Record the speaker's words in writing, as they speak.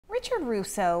Richard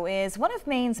Russo is one of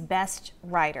Maine's best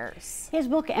writers. His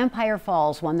book Empire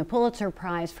Falls won the Pulitzer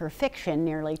Prize for fiction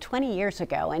nearly 20 years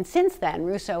ago, and since then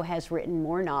Russo has written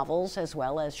more novels as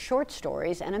well as short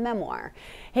stories and a memoir.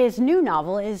 His new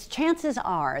novel is Chances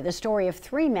Are, the story of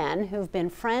three men who've been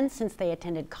friends since they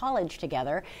attended college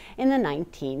together in the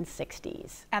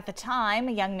 1960s. At the time,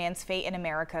 a young man's fate in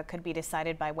America could be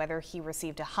decided by whether he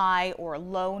received a high or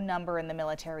low number in the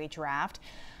military draft.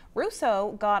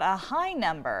 Russo got a high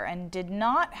number and did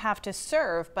not have to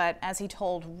serve, but as he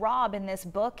told Rob in this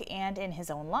book and in his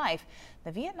own life,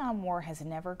 the Vietnam War has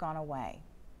never gone away.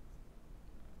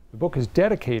 The book is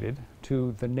dedicated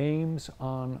to the names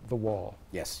on the wall.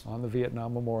 Yes. On the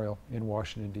Vietnam Memorial in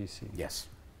Washington, D.C. Yes.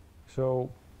 So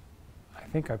I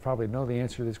think I probably know the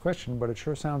answer to this question, but it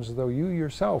sure sounds as though you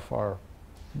yourself are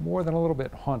more than a little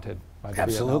bit haunted by the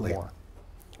Vietnam War.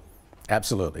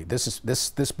 Absolutely. This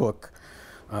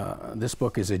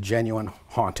book is a genuine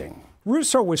haunting.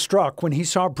 Russo was struck when he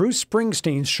saw Bruce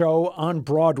Springsteen's show on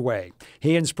Broadway.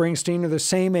 He and Springsteen are the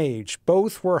same age.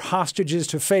 Both were hostages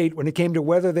to fate when it came to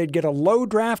whether they'd get a low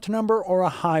draft number or a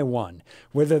high one,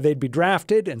 whether they'd be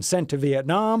drafted and sent to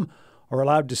Vietnam or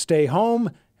allowed to stay home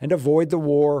and avoid the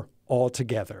war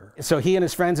altogether. So he and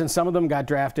his friends, and some of them got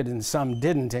drafted and some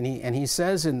didn't, and he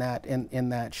says in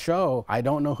that show, I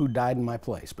don't know who died in my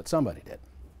place, but somebody did.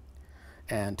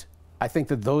 And I think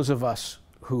that those of us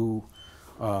who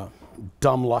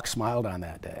dumb luck smiled on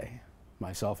that day,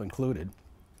 myself included,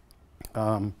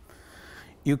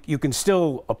 you can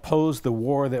still oppose the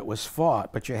war that was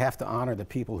fought, but you have to honor the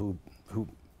people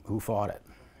who fought it.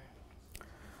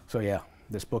 So yeah,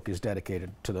 this book is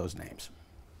dedicated to those names.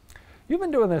 You've been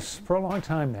doing this for a long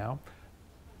time now.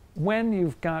 When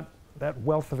you've got that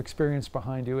wealth of experience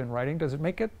behind you in writing, does it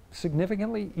make it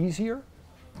significantly easier?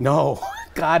 No,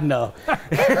 God, no.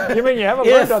 You mean you haven't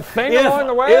learned a thing along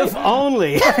the way? If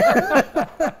only.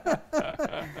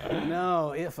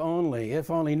 No, if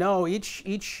only. No,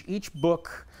 each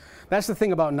book. That's the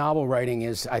thing about novel writing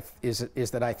is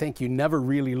that I think you never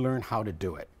really learn how to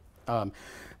do it.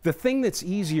 The thing that's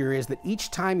easier is that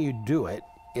each time you do it,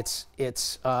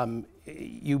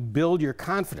 you build your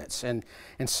confidence, and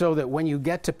so that when you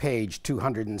get to page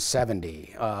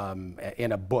 270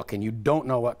 in a book and you don't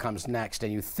know what comes next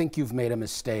and you think you've made a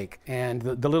mistake and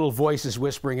the little voice is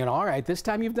whispering, and all right, this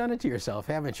time you've done it to yourself,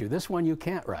 haven't you? This one you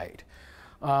can't write.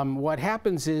 What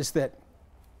happens is that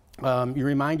you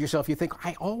remind yourself, you think,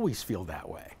 I always feel that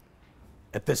way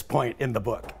at this point in the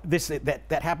book.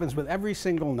 That happens with every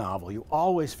single novel. You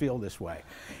always feel this way.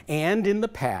 And in the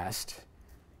past,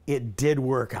 it did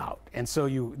work out. And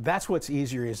so that's what's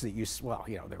easier is that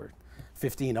there were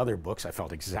 15 other books I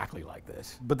felt exactly like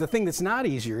this. But the thing that's not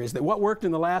easier is that what worked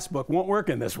in the last book won't work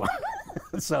in this one.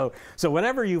 So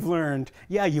whatever you've learned,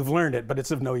 yeah, you've learned it, but it's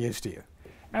of no use to you.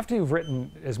 After you've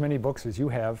written as many books as you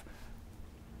have,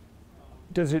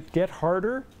 does it get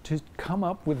harder to come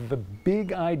up with the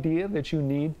big idea that you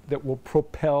need that will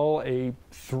propel a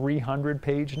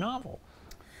 300-page novel?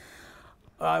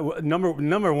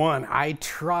 Number one, I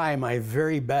try my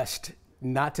very best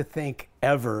not to think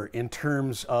ever in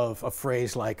terms of a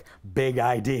phrase like big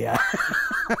idea.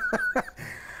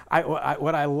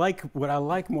 What I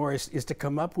like more is to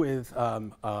come up with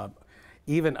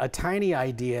even a tiny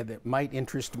idea that might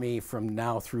interest me from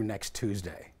now through next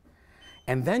Tuesday.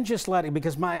 And then just let it,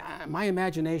 because my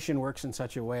imagination works in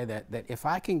such a way that if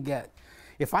I can get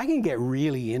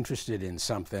really interested in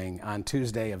something on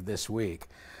Tuesday of this week,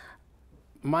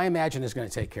 my imagination is going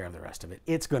to take care of the rest of it.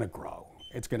 It's going to grow.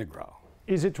 It's going to grow.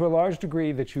 Is it to a large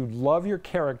degree that you love your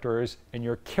characters and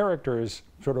your characters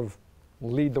sort of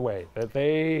lead the way, that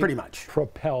they pretty much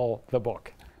propel the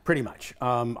book? Pretty much.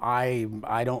 I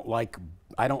don't like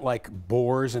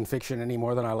bores in fiction any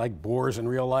more than I like bores in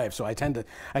real life. So I tend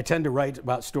to write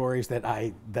about stories that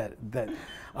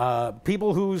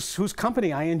people whose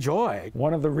company I enjoy.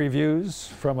 One of the reviews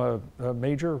from a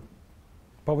major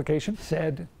publication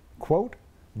said, quote,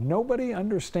 "Nobody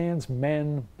understands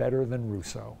men better than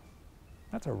Russo."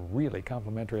 That's a really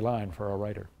complimentary line for a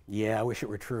writer. Yeah, I wish it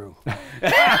were true.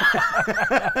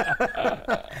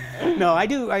 No, I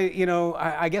do.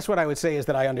 I guess what I would say is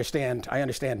that I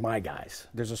understand my guys.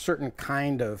 There's a certain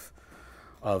kind of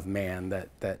man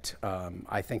that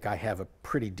I think I have a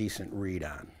pretty decent read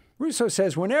on. Russo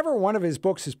says whenever one of his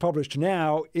books is published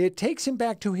now, it takes him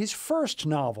back to his first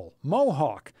novel,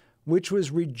 Mohawk, which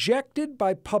was rejected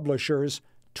by publishers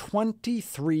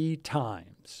 23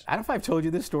 times. I don't know if I've told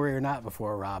you this story or not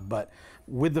before, Rob, but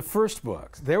with the first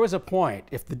book, there was a point,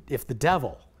 if the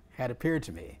devil had appeared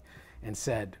to me and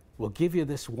said, we'll give you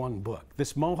this one book,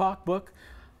 this Mohawk book,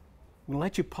 we'll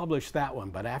let you publish that one,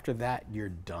 but after that, you're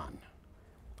done.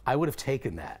 I would have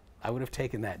taken that. I would have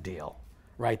taken that deal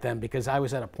right then, because I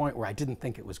was at a point where I didn't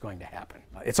think it was going to happen.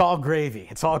 It's all gravy.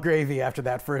 It's all gravy after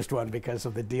that first one because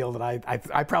of the deal that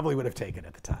I probably would have taken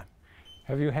at the time.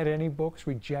 Have you had any books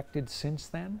rejected since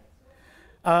then?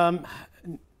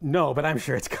 No, but I'm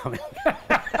sure it's coming.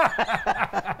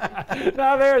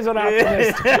 Now there's an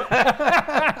optimist.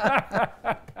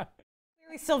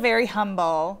 We're still very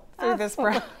humble through this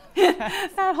process.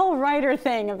 That whole writer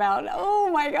thing about, oh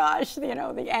my gosh, you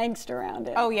know, the angst around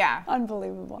it. Oh, yeah.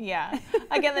 Unbelievable. Yeah.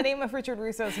 Again, the name of Richard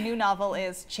Russo's new novel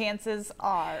is Chances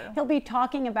Are. He'll be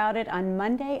talking about it on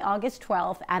Monday, August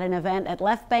 12th at an event at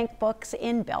Left Bank Books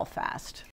in Belfast.